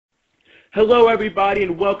Hello, everybody,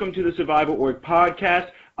 and welcome to the Survivor.org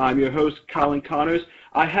podcast. I'm your host, Colin Connors.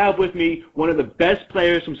 I have with me one of the best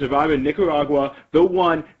players from Survivor Nicaragua, the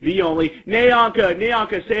one, the only, NaOnka.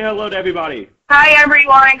 NaOnka, say hello to everybody. Hi,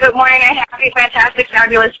 everyone. Good morning and happy, fantastic,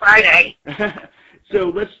 fabulous Friday. So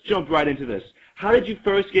let's jump right into this. How did you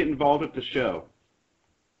first get involved with the show?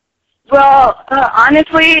 Well,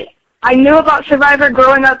 honestly, I knew about Survivor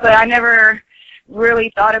growing up, but I never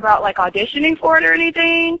really thought about like auditioning for it or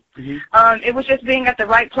anything. It was just being at the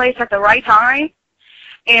right place at the right time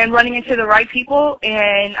and running into the right people.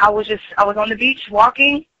 And I was on the beach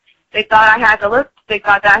walking. They thought I had the look. They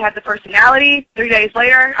thought that I had the personality. 3 days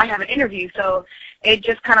later, I have an interview. So it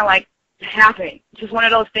just kind of like happened. Just one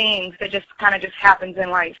of those things that just kind of just happens in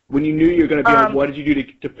life. When you knew you were going to be on, what did you do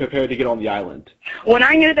to prepare to get on the island? When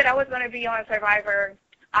I knew that I was going to be on Survivor,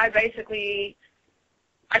 I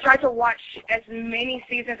tried to watch as many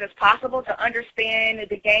seasons as possible to understand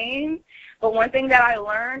the game. But one thing that I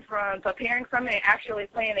learned from preparing from it and actually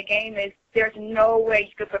playing the game is there's no way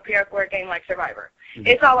you could prepare for a game like Survivor.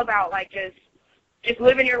 It's all about like just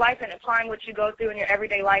living your life and applying what you go through in your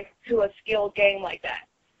everyday life to a skilled game like that.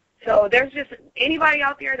 So there's just anybody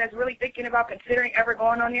out there that's really thinking about considering ever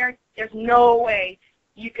going on there, there's no way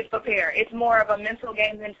you could prepare. It's more of a mental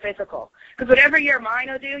game than physical. Because whatever your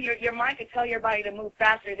mind will do, your mind can tell your body to move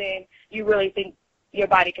faster than you really think your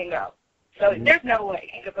body can go. So there's no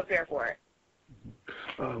way you could prepare for it.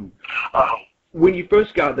 When you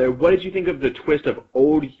first got there, what did you think of the twist of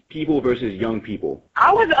old people versus young people?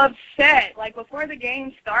 I was upset. Like before the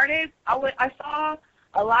game started, I saw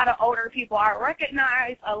a lot of older people. I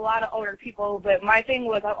recognized a lot of older people, but my thing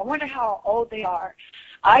was I wonder how old they are.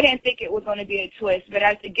 I didn't think it was going to be a twist, but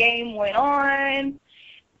as the game went on,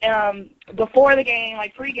 before the game,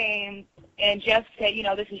 like pre-game, and Jeff said, you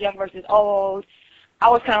know, this is young versus old, I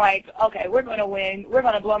was kind of like, okay, we're going to win. We're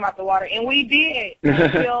going to blow them out the water. And we did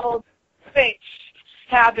until switch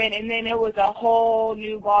happened, and then it was a whole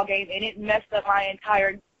new ball game, and it messed up my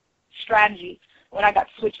entire strategy when I got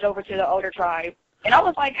switched over to the older tribe. And I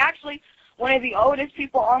was like actually one of the oldest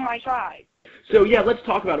people on my tribe. So, yeah, let's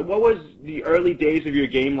talk about it. What was the early days of your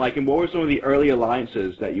game like, and what were some of the early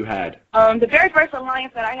alliances that you had? The very first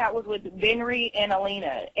alliance that I had was with Benry and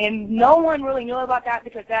Alina, and no one really knew about that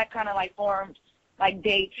because that kind of like formed like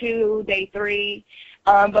day 2, day 3.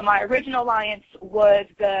 But my original alliance was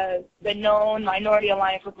the known minority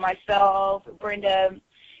alliance with myself, Brenda,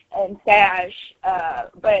 and Sash.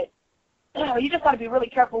 But you just got to be really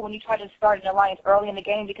careful when you try to start an alliance early in the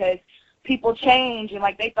game because people change, and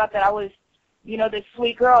like they thought that I was, you know, this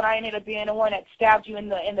sweet girl, and I ended up being the one that stabbed you in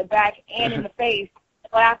the back and in the face,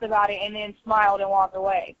 laughed about it, and then smiled and walked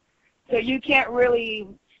away. So you can't really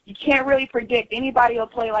predict. Anybody will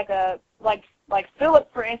play like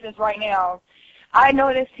Philip, for instance, right now. I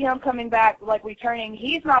noticed him coming back, like returning.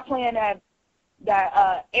 He's not playing that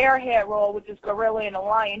airhead role with this gorilla and a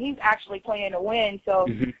lion. He's actually playing to win. So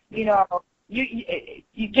you know,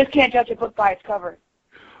 you just can't judge a book by its cover.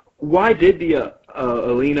 Why did the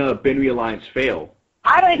Alina-Benry alliance fail?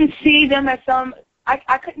 I didn't see them as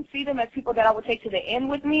I couldn't see them as people that I would take to the end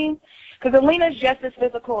with me, because Alina's just as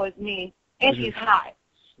physical as me, and she's hot.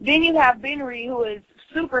 Then you have Benry, who is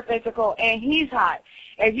super physical, and he's hot.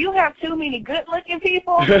 If you have too many good-looking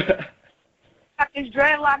people, like this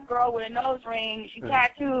dreadlock girl with a nose ring, she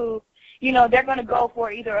tattooed, you know, they're going to go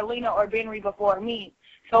for either Alina or Benry before me.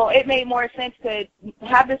 So it made more sense to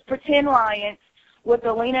have this pretend alliance with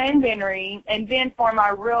Alina and Benry, and then form my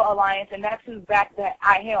real alliance, and that's whose back that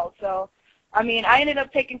I held. So, I mean, I ended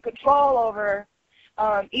up taking control over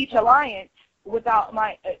each alliance without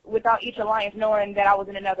each alliance knowing that I was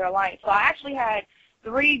in another alliance. So I actually had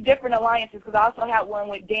 3 different alliances because I also had one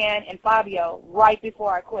with Dan and Fabio right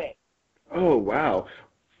before I quit. Oh, wow.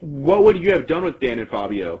 What would you have done with Dan and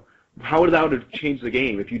Fabio? How would that have changed the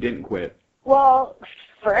game if you didn't quit? Well,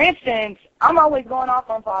 for instance, I'm always going off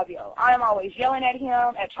on Fabio. I'm always yelling at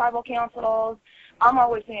him at tribal councils. I'm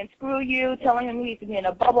always saying, screw you, telling him he needs to be in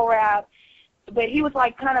a bubble wrap. But he was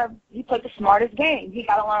like he played the smartest game. He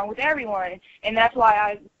got along with everyone. And that's why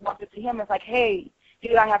I walked up to him and was like, hey,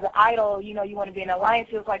 dude, I have the idol. You know, you want to be in an alliance?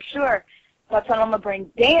 He was like, sure. So I told him I'm going to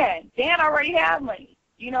bring Dan. Dan already has money.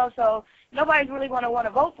 You know, so nobody's really going to want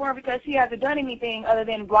to vote for him because he hasn't done anything other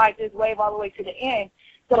than ride this wave all the way to the end.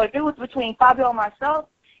 So if it was between Fabio and myself,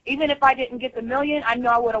 even if I didn't get the $1 million, I know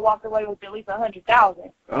I would have walked away with at least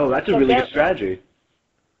 $100,000. Oh, that's a really good strategy.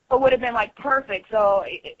 It would have been like perfect. So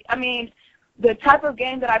I mean, the type of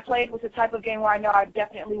game that I played was the type of game where I know I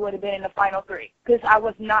definitely would have been in the final 3 because I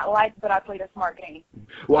was not liked, but I played a smart game.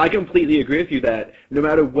 Well, I completely agree with you that no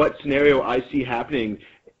matter what scenario I see happening,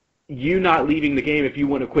 you not leaving the game, if you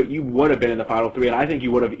wouldn't have quit, you would have been in the Final Three, and I think you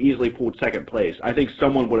would have easily pulled second place. I think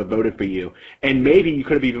someone would have voted for you, and maybe you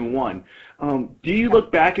could have even won. Do you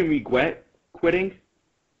look back and regret quitting?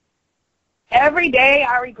 Every day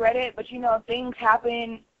I regret it, but, things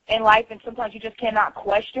happen in life, and sometimes you just cannot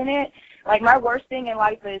question it. Like, my worst thing in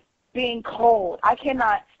life is being cold. I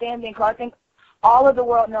cannot stand being cold. I think all of the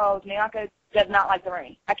world knows NaOnka does not like the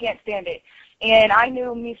rain. I can't stand it. And I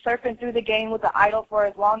knew me surfing through the game with the idol for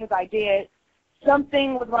as long as I did,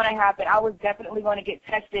 something was going to happen. I was definitely going to get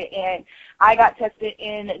tested, and I got tested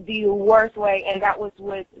in the worst way, and that was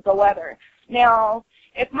with the weather. Now,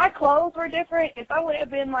 if my clothes were different, if I would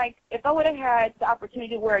have had the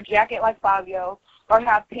opportunity to wear a jacket like Fabio, or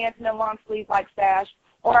have pants and a long sleeve like Stash,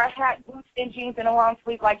 or I had boots and jeans and a long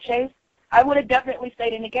sleeve like Chase, I would have definitely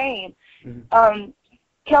stayed in the game. Mm-hmm.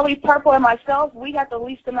 Kelly Purple and myself, we had the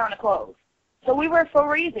least amount of clothes. So we were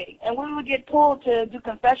freezing, and we would get pulled to do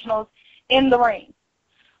confessionals in the rain.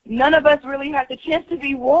 None of us really had the chance to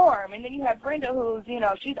be warm. And then you have Brenda, who's,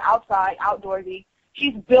 she's outside, outdoorsy.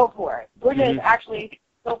 She's built for it. Brenda is actually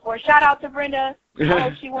built for it. Shout out to Brenda. I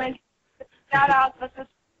hope she wins. Shout out to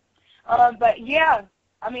but yeah,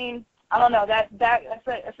 I mean, I don't know.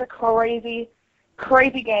 That's a crazy,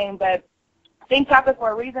 crazy game. But things happen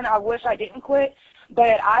for a reason. I wish I didn't quit,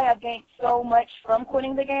 but I have gained so much from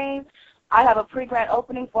quitting the game. I have a pre-grand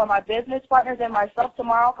opening for my business partners and myself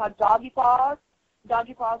tomorrow called Doggy Paws.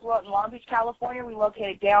 Doggy Paws World in Long Beach, California. We're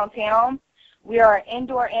located downtown. We are an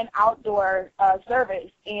indoor and outdoor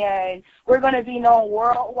service, and we're going to be known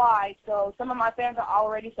worldwide. So some of my fans are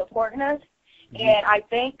already supporting us, and I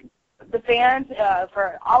thank the fans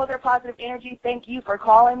for all of their positive energy. Thank you for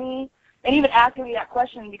calling me and even asking me that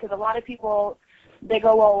question, because a lot of people, they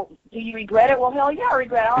go, well, do you regret it? Well, hell yeah, I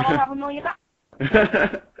regret it. I don't have $1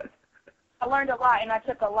 million. I learned a lot, and I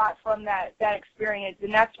took a lot from that experience,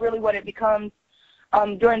 and that's really what it becomes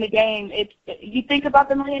during the game. You think about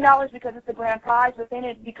the $1 million because it's a grand prize, but then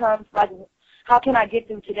it becomes like, how can I get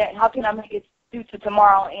through today? How can I make it through to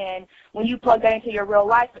tomorrow? And when you plug that into your real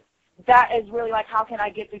life, that is really like, how can I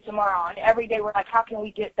get through tomorrow? And every day we're like, how can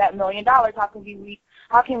we get that $1 million? How can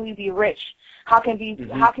we be rich? How can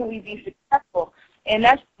we be successful? And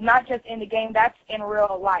that's not just in the game, that's in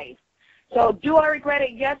real life. So do I regret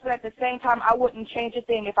it? Yes, but at the same time, I wouldn't change a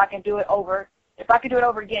thing if I can do it over. If I could do it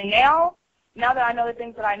over again now that I know the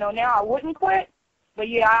things that I know now, I wouldn't quit. But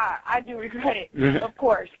yeah, I do regret it, of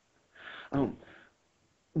course.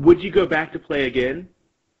 Would you go back to play again?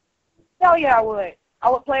 Hell yeah, I would. I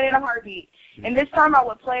would play it in a heartbeat. And this time I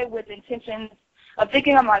would play with intentions of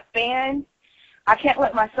thinking of my fans. I can't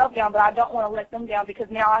let myself down, but I don't want to let them down, because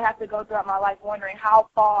now I have to go throughout my life wondering how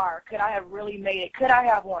far could I have really made it? Could I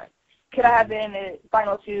have won? Could I have been in the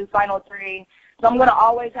Final 2, Final 3? So I'm going to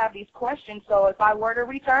always have these questions. So if I were to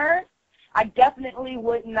return, I definitely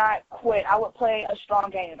would not quit. I would play a strong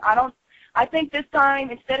game. I think this time,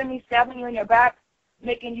 instead of me stabbing you in your back,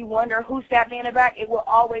 making you wonder who stabbed me in the back, it will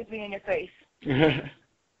always be in your face. Do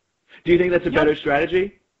you think that's a better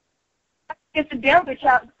strategy? It's a damn good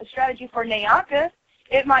strategy for NaOnka.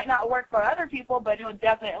 It might not work for other people, but it will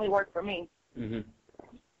definitely work for me.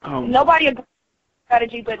 Nobody agrees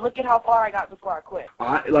strategy, but look at how far I got before I quit.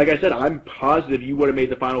 Like I said, I'm positive you would have made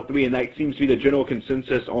the Final 3, and that seems to be the general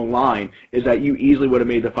consensus online, is that you easily would have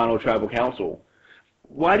made the Final Tribal Council.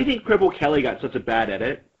 Why do you think Purple Kelly got such a bad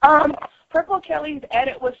edit? Purple Kelly's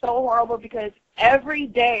edit was so horrible because every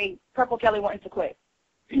day Purple Kelly wanted to quit.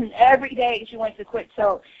 Every day she wanted to quit,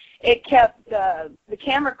 so it kept the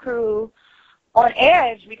camera crew on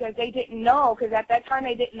edge because they didn't know, because at that time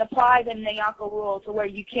they didn't apply the NaOnka rule to where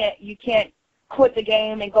you can't quit the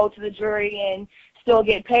game and go to the jury and still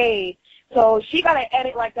get paid. So she got an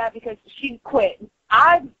edit like that because she quit.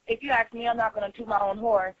 If you ask me, I'm not going to toot my own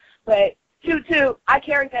horn, but I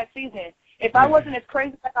carried that season. If I wasn't as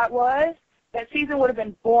crazy as I was, that season would have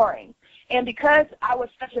been boring. And because I was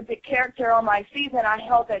such a big character on my season, I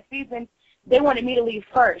held that season, they wanted me to leave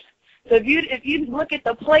first. So if you look at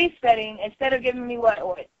the place setting, instead of giving me what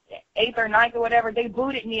 8th or 9th or whatever, they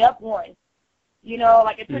booted me up one.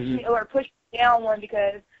 Like it pushed me or pushed me down one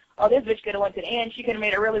because, this bitch could have went to the end. She could have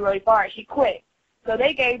made it really, really far. She quit. So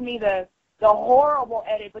they gave me the horrible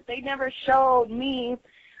edit, but they never showed me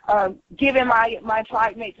giving my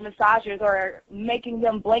tribe mates massagers or making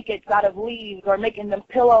them blankets out of leaves or making them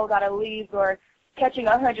pillows out of leaves or catching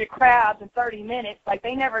 100 crabs in 30 minutes. Like,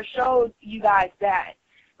 they never showed you guys that.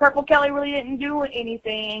 Purple Kelly really didn't do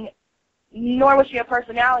anything, nor was she a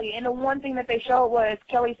personality. And the one thing that they showed was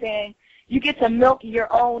Kelly saying, you get to milk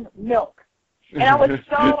your own milk. And I was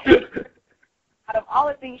so, out of all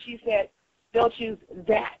the things she said, they'll choose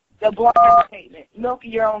that. The blind statement. Milk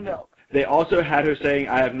your own milk. They also had her saying,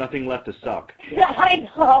 "I have nothing left to suck." I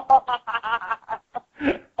know.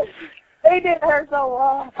 They did her so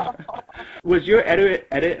wrong. Was your edit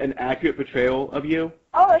an accurate portrayal of you?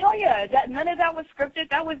 Oh, hell yeah. None of that was scripted.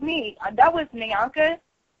 That was me. That was NaOnka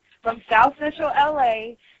from South Central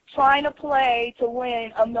LA trying to play to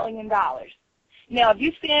win $1 million. Now, if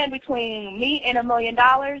you stand between me and $1 million,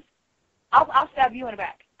 I'll stab you in the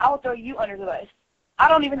back. I will throw you under the bus. I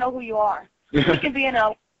don't even know who you are. We can be in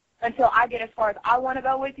a until I get as far as I want to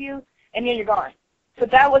go with you, and then you're gone. So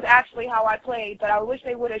that was actually how I played, but I wish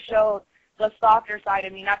they would have showed the softer side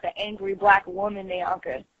of me, not the angry black woman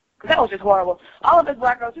NaOnka, because that was just horrible. All of us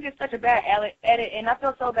black girls, we get such a bad edit, and I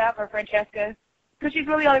feel so bad for Francesca, because she's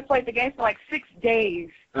really only played the game for like 6 days.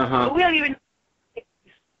 But we don't even,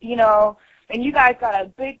 you know, and you guys got a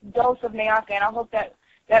big dose of NaOnka, and I hope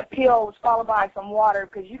that pill was followed by some water,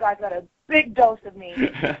 because you guys got a big dose of me.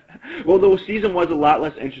 Well, the season was a lot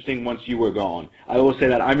less interesting once you were gone. I will say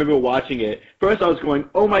that. I remember watching it. First I was going,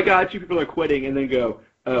 oh my God, 2 people are quitting, and then go,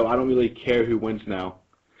 oh, I don't really care who wins now.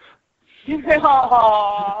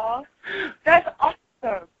 Aww, that's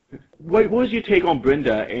awesome. What was your take on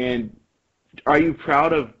Brenda, and are you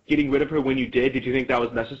proud of getting rid of her when you did? Did you think that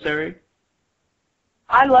was necessary?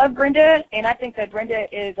 I love Brenda, and I think that Brenda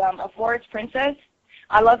is a forest princess.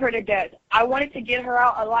 I love her to death. I wanted to get her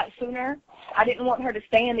out a lot sooner. I didn't want her to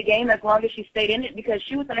stay in the game as long as she stayed in it because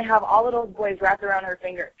she was going to have all of those boys wrapped around her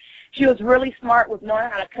finger. She was really smart with knowing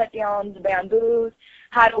how to cut down the bamboos,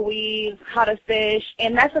 how to weave, how to fish,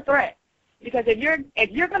 and that's a threat. Because if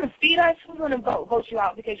you're going to feed us, who's going to vote you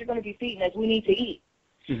out because you're going to be feeding us. We need to eat.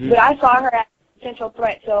 But I saw her as a potential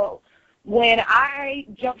threat. So when I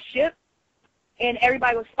jumped ship and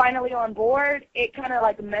everybody was finally on board, it kind of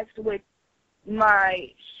like messed with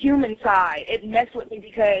my human side. It messed with me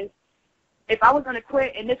because if I was going to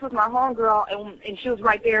quit and this was my homegirl and she was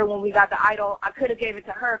right there when we got the idol, I could have gave it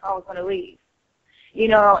to her if I was going to leave. You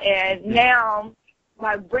know, and now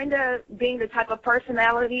by Brenda being the type of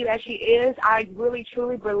personality that she is, I really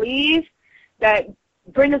truly believe that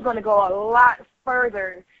Brenda's going to go a lot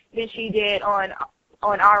further than she did on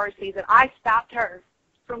our season. I stopped her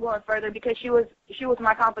from going further because she was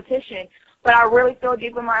my competition. But I really feel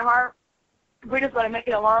deep in my heart Brenda's going to make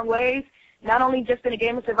it a long ways, not only just in the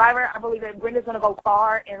game of Survivor. I believe that Brenda's going to go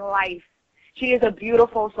far in life. She is a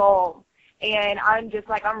beautiful soul, and I'm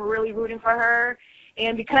really rooting for her.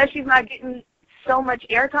 And because she's not getting so much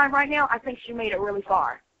airtime right now, I think she made it really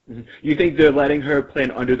far. You think they're letting her play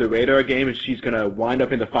an under-the-radar game and she's going to wind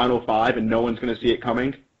up in the Final 5 and no one's going to see it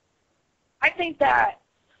coming? I think that,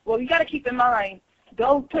 well, you got to keep in mind,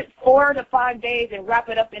 they'll put 4 to 5 days and wrap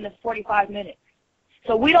it up in the 45 minutes.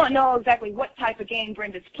 So we don't know exactly what type of game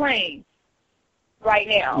Brenda's playing right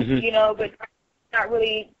now, you know, but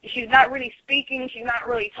she's not really speaking, she's not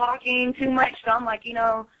really talking too much. So I'm like, you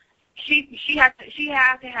know, she has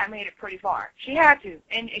to have made it pretty far. She had to,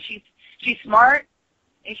 and she's smart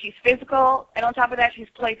and she's physical, and on top of that, she's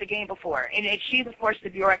played the game before, and she's a force to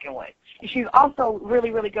be reckoned with. And she's also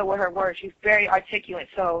really, really good with her words. She's very articulate,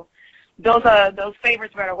 so those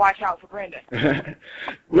favorites better watch out for Brenda.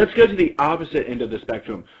 Let's go to the opposite end of the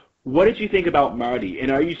spectrum. What did you think about Marty,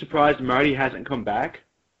 and are you surprised Marty hasn't come back?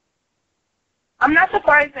 I'm not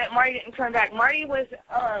surprised that Marty didn't come back. Marty was,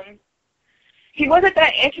 he wasn't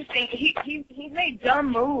that interesting. He made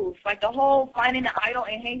dumb moves, like the whole finding the idol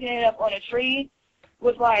and hanging it up on a tree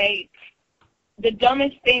was like the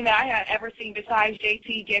dumbest thing that I had ever seen besides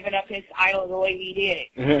JT giving up his idol the way he did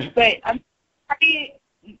it. But Marty,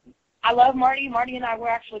 I love Marty. Marty and I were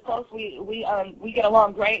actually close. We get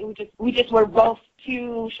along great. We just were both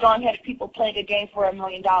two strong-headed people playing a game for $1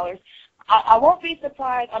 million. I won't be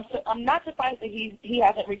surprised. I'm not surprised that he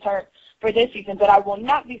hasn't returned for this season, but I will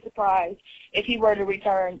not be surprised if he were to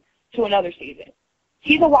return to another season.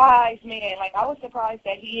 He's a wise man. Like, I was surprised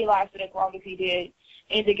that he lasted as long as he did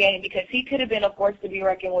in the game because he could have been a force to be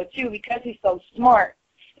reckoned with too because he's so smart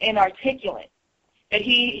and articulate. That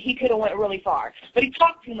he could have went really far. But he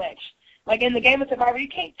talked too much. Like in the game of Survivor, you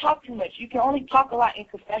can't talk too much. You can only talk a lot in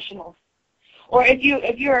confessionals. Or if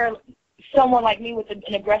you're someone like me with an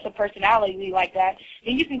aggressive personality like that,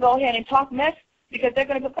 then you can go ahead and talk mess because they're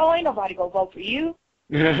going to go, oh, ain't nobody going to vote for you.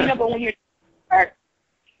 You know, but when you're hurt,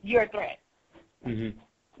 you're a threat.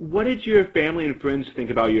 What did your family and friends think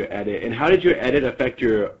about your edit, and how did your edit affect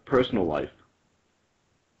your personal life?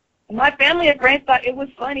 My family and friends thought it was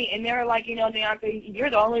funny, and they were like, you know, NaOnka, you're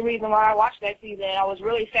the only reason why I watched that season. I was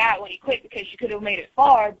really sad when you quit because you could have made it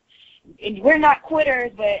far. And we're not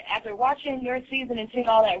quitters, but after watching your season and seeing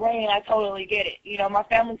all that rain, I totally get it. You know, my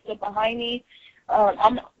family stood behind me.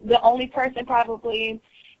 I'm the only person probably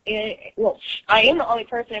well, I am the only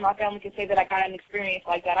person in my family who can say that I got an experience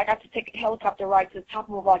like that. I got to take a helicopter ride to the top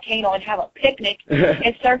of a volcano and have a picnic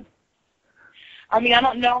and surf. I mean, I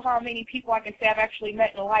don't know how many people I can say I've actually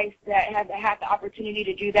met in life that have had the opportunity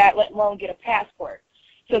to do that, let alone get a passport.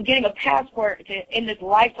 So getting a passport in this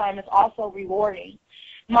lifetime is also rewarding.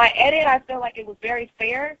 My edit, I feel like it was very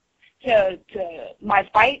fair to my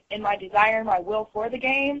fight and my desire and my will for the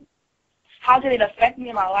game. How did it affect me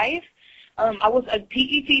in my life? I was a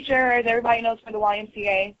PE teacher, as everybody knows, for the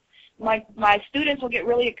YMCA. My students will get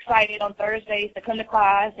really excited on Thursdays to come to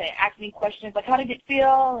class and ask me questions like, how did it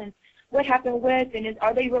feel, and what happened with, and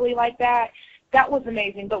are they really like that? That was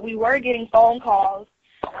amazing. But we were getting phone calls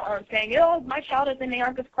saying, my child is in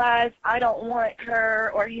NaOnka's class. I don't want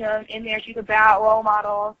her or him in there. She's a bad role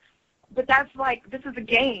model. But that's like, this is a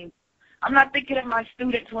game. I'm not thinking of my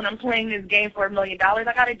students when I'm playing this game for $1 million. I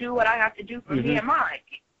got to do what I have to do for me and mine.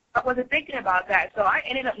 I wasn't thinking about that. So I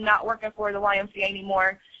ended up not working for the YMCA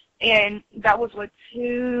anymore. And that was,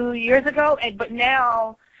 2 years ago? But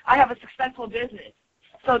now I have a successful business.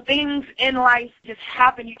 So things in life just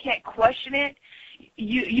happen. You can't question it.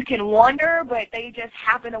 You can wonder, but they just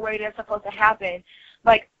happen the way they're supposed to happen.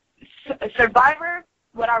 Like Survivor,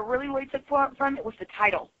 what I really took from it was the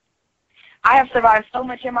title. I have survived so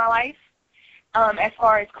much in my life as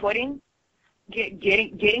far as quitting,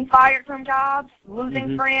 getting fired from jobs,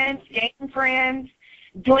 losing friends, gaining friends,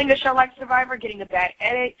 doing a show like Survivor, getting a bad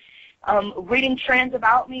edit, reading trends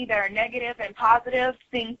about me that are negative and positive,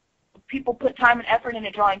 seeing people put time and effort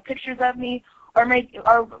into drawing pictures of me or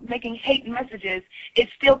making hate messages. It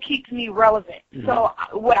still keeps me relevant. So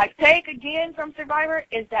what I take again from Survivor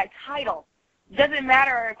is that title. Doesn't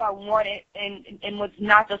matter if I won it and was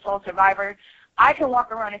not the sole survivor. I can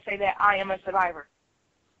walk around and say that I am a survivor.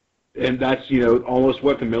 And that's, almost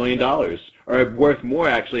worth $1 million, or worth more,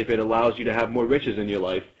 actually, if it allows you to have more riches in your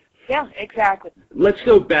life. Yeah, exactly. Let's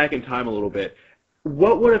go back in time a little bit.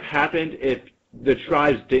 What would have happened if the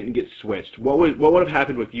tribes didn't get switched? What would have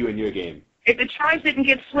happened with you in your game? If the tribes didn't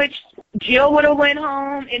get switched, Jill would have went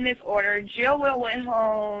home in this order. Jill would have went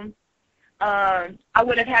home. I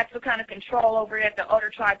would have had some kind of control over it, the other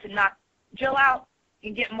tribe, to knock Jill out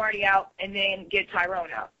and get Marty out, and then get Tyrone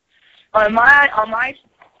out. On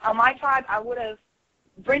my tribe,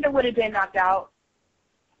 Brenda would have been knocked out.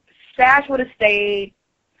 Stash would have stayed.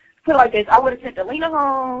 Put it like this: I would have sent Alina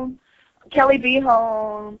home, Kelly B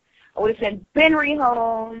home. I would have sent Benry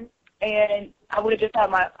home, and I would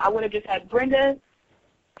have just had Brenda,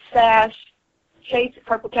 Stash, Chase,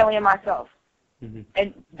 Purple Kelly, and myself.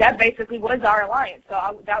 And that basically was our alliance.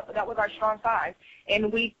 So that was our strong five,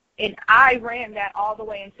 and I ran that all the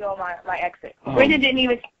way until my exit. Brenda didn't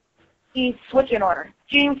even switch in order.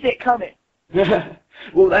 She didn't even see it coming.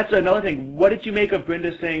 Well, that's another thing. What did you make of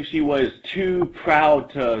Brenda saying she was too proud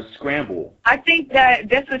to scramble? I think that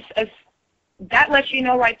that lets you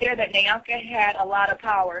know right there that NaOnka had a lot of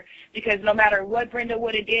power, because no matter what Brenda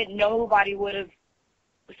would have did, nobody would have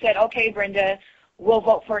said, okay, Brenda, we'll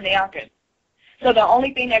vote for NaOnka. So the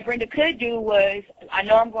only thing that Brenda could do was, I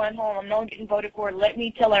know I'm going home, I know I'm getting voted for, let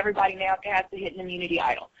me tell everybody NaOnka has to hit an immunity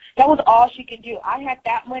idol. That was all she could do. I had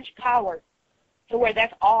that much power to where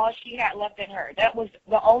that's all she had left in her. That was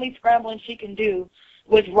the only scrambling she can do,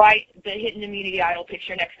 was write the hidden immunity idol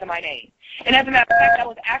picture next to my name. And as a matter of fact, that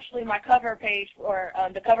was actually my cover page, or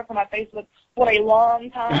the cover for my Facebook, for a long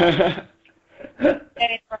time.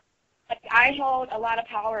 And I hold a lot of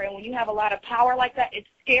power, and when you have a lot of power like that, it's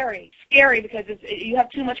scary. Scary because you have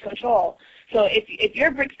too much control. So if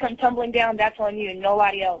your bricks come tumbling down, that's on you and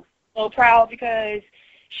nobody else. So proud because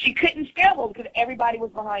she couldn't scramble because everybody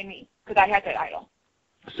was behind me because I had that idol.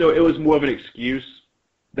 So it was more of an excuse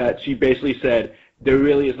that she basically said, there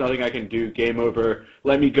really is nothing I can do, game over,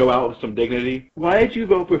 let me go out with some dignity. Why did you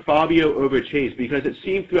vote for Fabio over Chase? Because it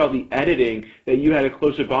seemed throughout the editing that you had a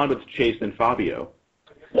closer bond with Chase than Fabio.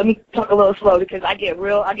 Let me talk a little slow because I get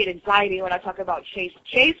anxiety when I talk about Chase.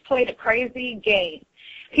 Chase played a crazy game.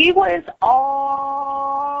 He was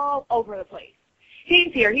all over the place.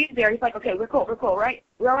 He's here, he's there. He's like, okay, we're cool, right?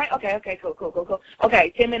 We're all right? Okay, cool.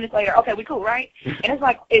 Okay, 10 minutes later, okay, we cool, right? And it's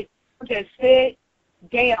like, it's just sit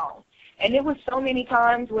down. And there was so many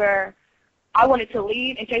times where I wanted to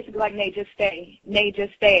leave, and Chase would be like, Nate, just stay. Nate,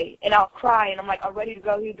 just stay. And I'll cry, and I'm like, I'm ready to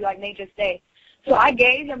go. He'd be like, Nate, just stay. So I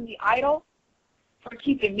gave him the idol for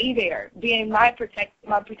keeping me there, being my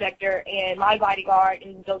protector and my bodyguard,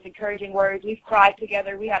 and those encouraging words. We've cried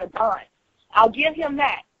together. We had a bond. I'll give him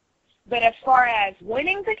that. But as far as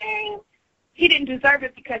winning the game, he didn't deserve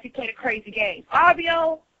it because he played a crazy game.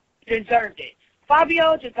 Fabio deserved it.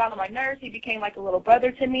 Fabio just got on my nerves. He became like a little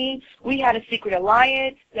brother to me. We had a secret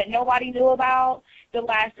alliance that nobody knew about. The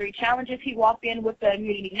last 3 challenges, he walked in with the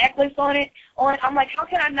immunity necklace on it. I'm like, how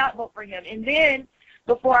can I not vote for him? And then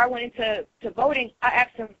before I went into voting, I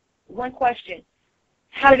asked him one question.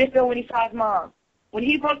 How did it feel when he saw his mom? When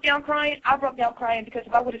he broke down crying, I broke down crying because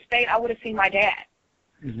if I would have stayed, I would have seen my dad.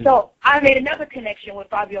 Mm-hmm. So I made another connection with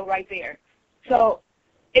Fabio right there. So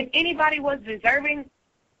if anybody was deserving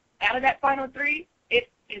out of that final 3, it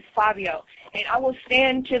is Fabio. And I will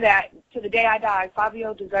stand to that to the day I die.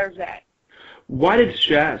 Fabio deserves that. Why did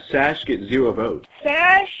Sash get 0 votes?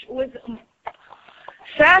 Sash was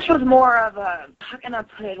more of a, how can I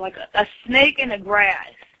put it, like a snake in the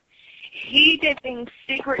grass. He did things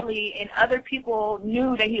secretly, and other people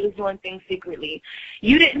knew that he was doing things secretly.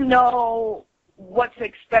 You didn't know what to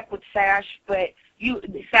expect with Sash, but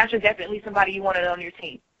Sash is definitely somebody you wanted on your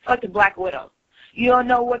team. It's like the Black Widow. You don't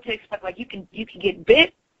know what to expect. Like you can get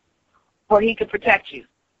bit, or he could protect you.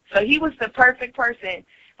 So he was the perfect person.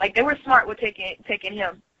 Like they were smart with taking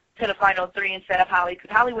him to the final 3 instead of Holly,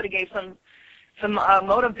 because Holly would have gave some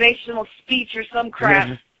motivational speech or some crap.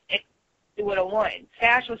 Mm-hmm. It would have won.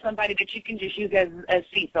 Sash was somebody that you can just use as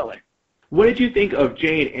seat filler. What did you think of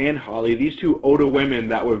Jane and Holly, these 2 older women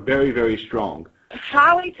that were very, very strong?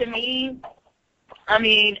 Holly, to me, I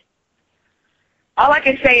mean, all I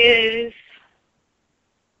can say is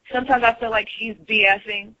sometimes I feel like she's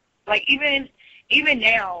BSing. Like even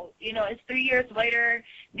now, you know, it's 3 years later,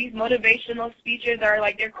 these motivational speeches are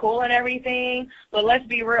like they're cool and everything, but let's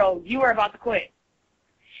be real, you were about to quit.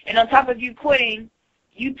 And on top of you quitting,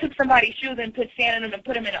 you took somebody's shoes and put sand in them and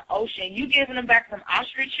put them in the ocean. You giving them back some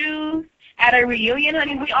ostrich shoes at a reunion,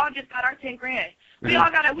 honey. We all just got our $10,000. We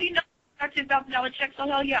all got we know our $10,000 check, so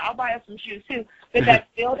hell yeah, I'll buy us some shoes too. But that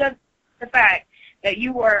still does the fact that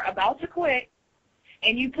you were about to quit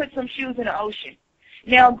and you put some shoes in the ocean.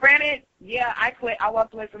 Now, granted, yeah, I quit. I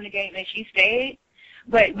walked away from the game and she stayed.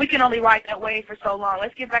 But we can only ride that wave for so long.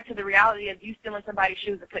 Let's get back to the reality of you stealing somebody's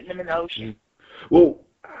shoes and putting them in the ocean. Well,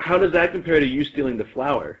 how does that compare to you stealing the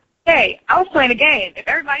flower? Hey, I was playing a game. If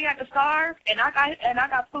everybody had to starve and I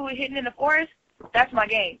got food hidden in the forest, that's my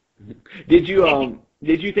game. Did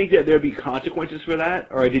you think that there'd be consequences for that,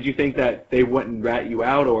 or did you think that they wouldn't rat you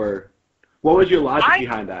out, or what was your logic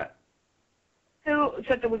behind that? Well,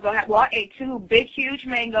 I ate 2 big, huge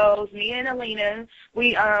mangoes. Me and Alina,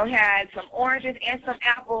 we had some oranges and some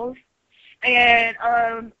apples, and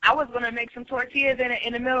I was gonna make some tortillas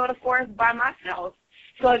in the middle of the forest by myself.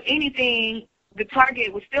 So if anything, the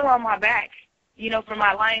target was still on my back, you know, for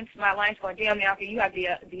my lines going, damn, NaOnka, you have the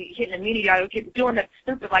hitting immunity, I keep doing that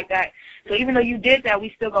stupid like that. So even though you did that,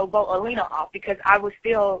 we still go vote Alina off because I was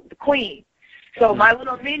still the queen. So my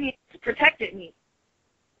little minions protected me.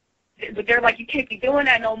 But they're like, you can't be doing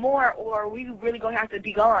that no more, or we really gonna have to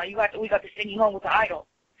be gone. We got to send you home with the idol.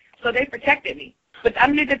 So they protected me. But I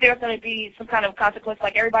knew that there was going to be some kind of consequence,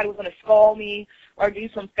 like everybody was going to scold me or do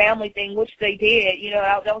some family thing, which they did. You know,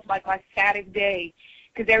 that was like my saddest day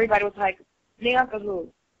because everybody was like, NaOnka who?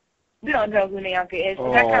 We don't know who NaOnka is.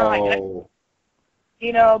 So that kind of like,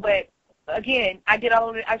 you know, but again, I did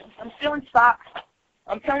all of it. I'm still in socks.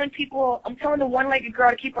 I'm telling the one-legged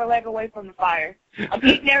girl to keep her leg away from the fire. I'm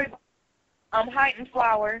eating everybody. I'm hiding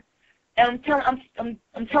flour. And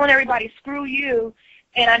I'm telling everybody, screw you,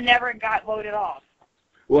 and I never got voted off.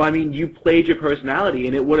 Well, I mean, you played your personality,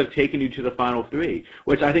 and it would have taken you to the final 3,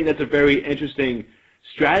 which I think that's a very interesting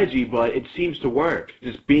strategy, but it seems to work,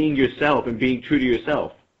 just being yourself and being true to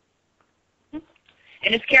yourself. And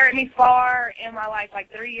it's carried me far in my life. Like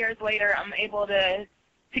 3 years later, I'm able to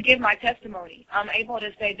give my testimony. I'm able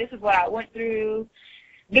to say, this is what I went through,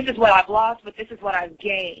 this is what I've lost, but this is what I've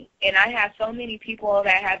gained. And I have so many people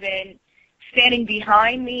that have been standing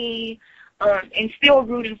behind me, and still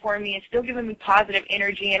rooting for me and still giving me positive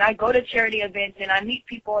energy. And I go to charity events and I meet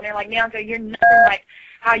people and they're like, NaOnka, you're nothing like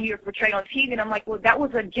how you're portrayed on TV. And I'm like, well, that was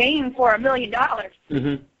a game for $1 million.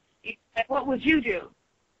 Mm-hmm. Like, what would you do?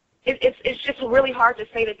 It's just really hard to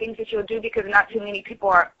say the things that you'll do because not too many people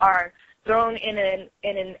are thrown in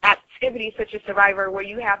an activity such as Survivor where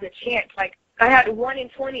you have the chance. Like I had a 1 in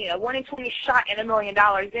 20 shot in $1 million.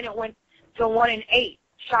 Then it went to 1 in 8.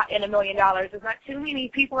 Shot in $1 million. There's not too many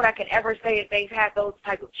people that can ever say that they've had those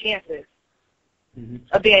type of chances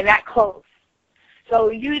of being that close.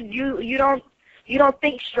 So you don't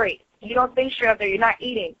think straight. You don't think straight up there. You're not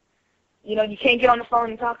eating. You know, you can't get on the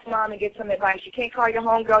phone and talk to mom and get some advice. You can't call your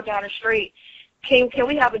homegirl down the street. Can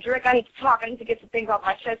we have a drink? I need to talk. I need to get some things off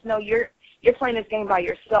my chest. No, you're playing this game by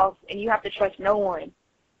yourself, and you have to trust no one.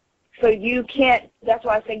 So you can't. That's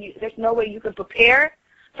why I say there's no way you can prepare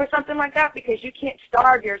for something like that because you can't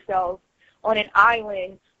starve yourself on an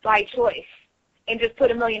island by choice and just put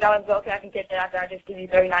 $1 million and go, okay, I can get that after I just give you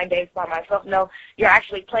 39 days by myself. No, you're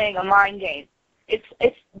actually playing a mind game. It's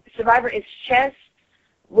Survivor is chess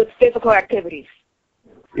with physical activities.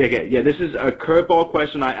 Yeah. This is a curveball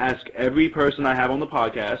question I ask every person I have on the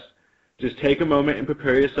podcast. Just take a moment and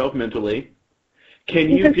prepare yourself mentally. Can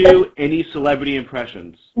you do any celebrity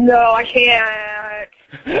impressions? No, I can't.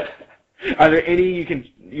 Are there any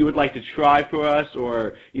you would like to try for us,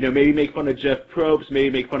 or maybe make fun of Jeff Probst,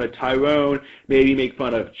 maybe make fun of Tyrone, maybe make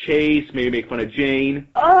fun of Chase, maybe make fun of Jane?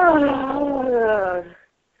 The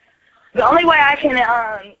only way I can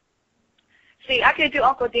I could do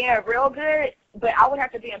Uncle Dan real good, but I would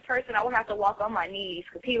have to be in person. I would have to walk on my knees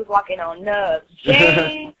because he was walking on nubs.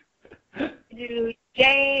 Jane.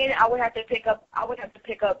 Jane, I would have to pick up I would have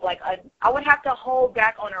to hold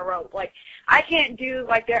back on a rope. Like, I can't do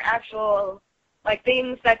like their actual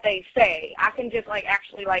things that they say. I can just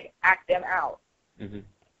actually act them out. Mm-hmm.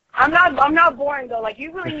 I'm not boring though. Like,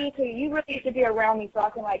 you really need to be around me so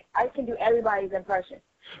I can do everybody's impression.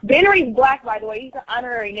 Benry's black, by the way. He's an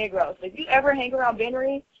honorary Negro. So if you ever hang around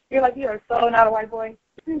Benry, you're like, you are so not a white boy.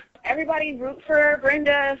 Everybody root for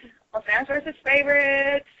Brenda. Fans versus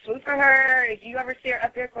favorites, root for her. If you ever see her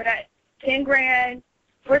up there for that 10 grand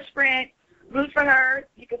for sprint, root for her.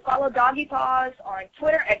 You can follow Doggy Paws on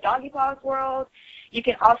Twitter at Doggy Paws World. You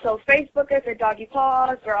can also Facebook us at Doggy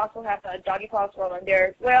Paws. We also have the Doggy Paws World on there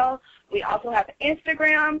as well. We also have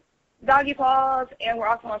Instagram, Doggy Paws, and we're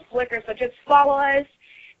also on Flickr. So just follow us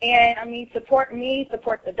and support me,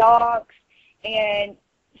 support the dogs, and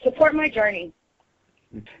support my journey.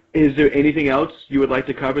 Is there anything else you would like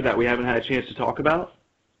to cover that we haven't had a chance to talk about?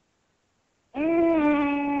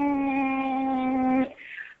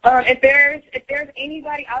 If there's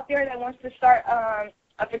anybody out there that wants to start a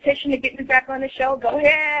petition to get me back on the show, go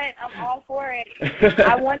ahead. I'm all for it.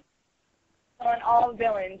 I want on all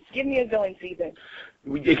villains. Give me a villain season.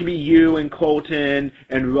 It can be you and Colton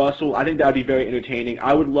and Russell. I think that would be very entertaining.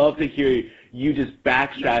 I would love to hear you just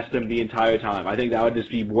backsass them the entire time. I think that would just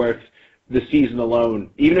be worth the season alone.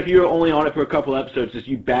 Even if you're only on it for a couple episodes, just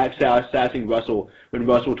you backsassing Russell when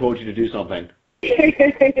Russell told you to do something.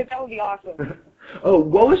 That would be awesome. Oh,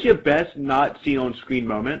 what was your best not seen on screen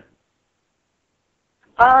moment?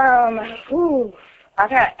 I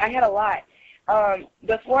had a lot.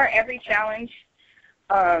 Before every challenge,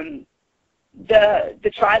 the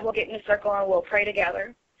tribe will get in a circle and we'll pray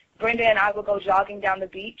together. Brenda and I will go jogging down the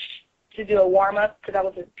beach to do a warm-up because I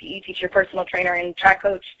was a PE teacher, personal trainer, and track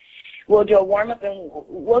coach. We'll do a warm-up, and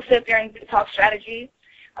we'll sit there and talk strategy.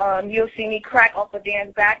 You'll see me crack Uncle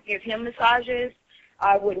Dan's back, give him massages.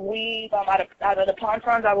 I would weave out of the pond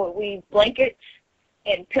fronds. I would weave blankets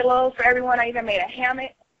and pillows for everyone. I even made a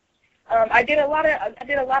hammock. I did a lot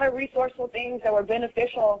of resourceful things that were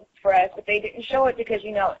beneficial for us, but they didn't show it because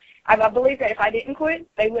I believe that if I didn't quit,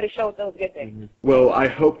 they would have showed those good things. Mm-hmm. Well, I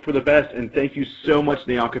hope for the best, and thank you so much,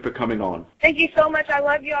 NaOnka, for coming on. Thank you so much. I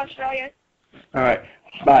love you, Australia. All right.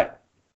 Bye.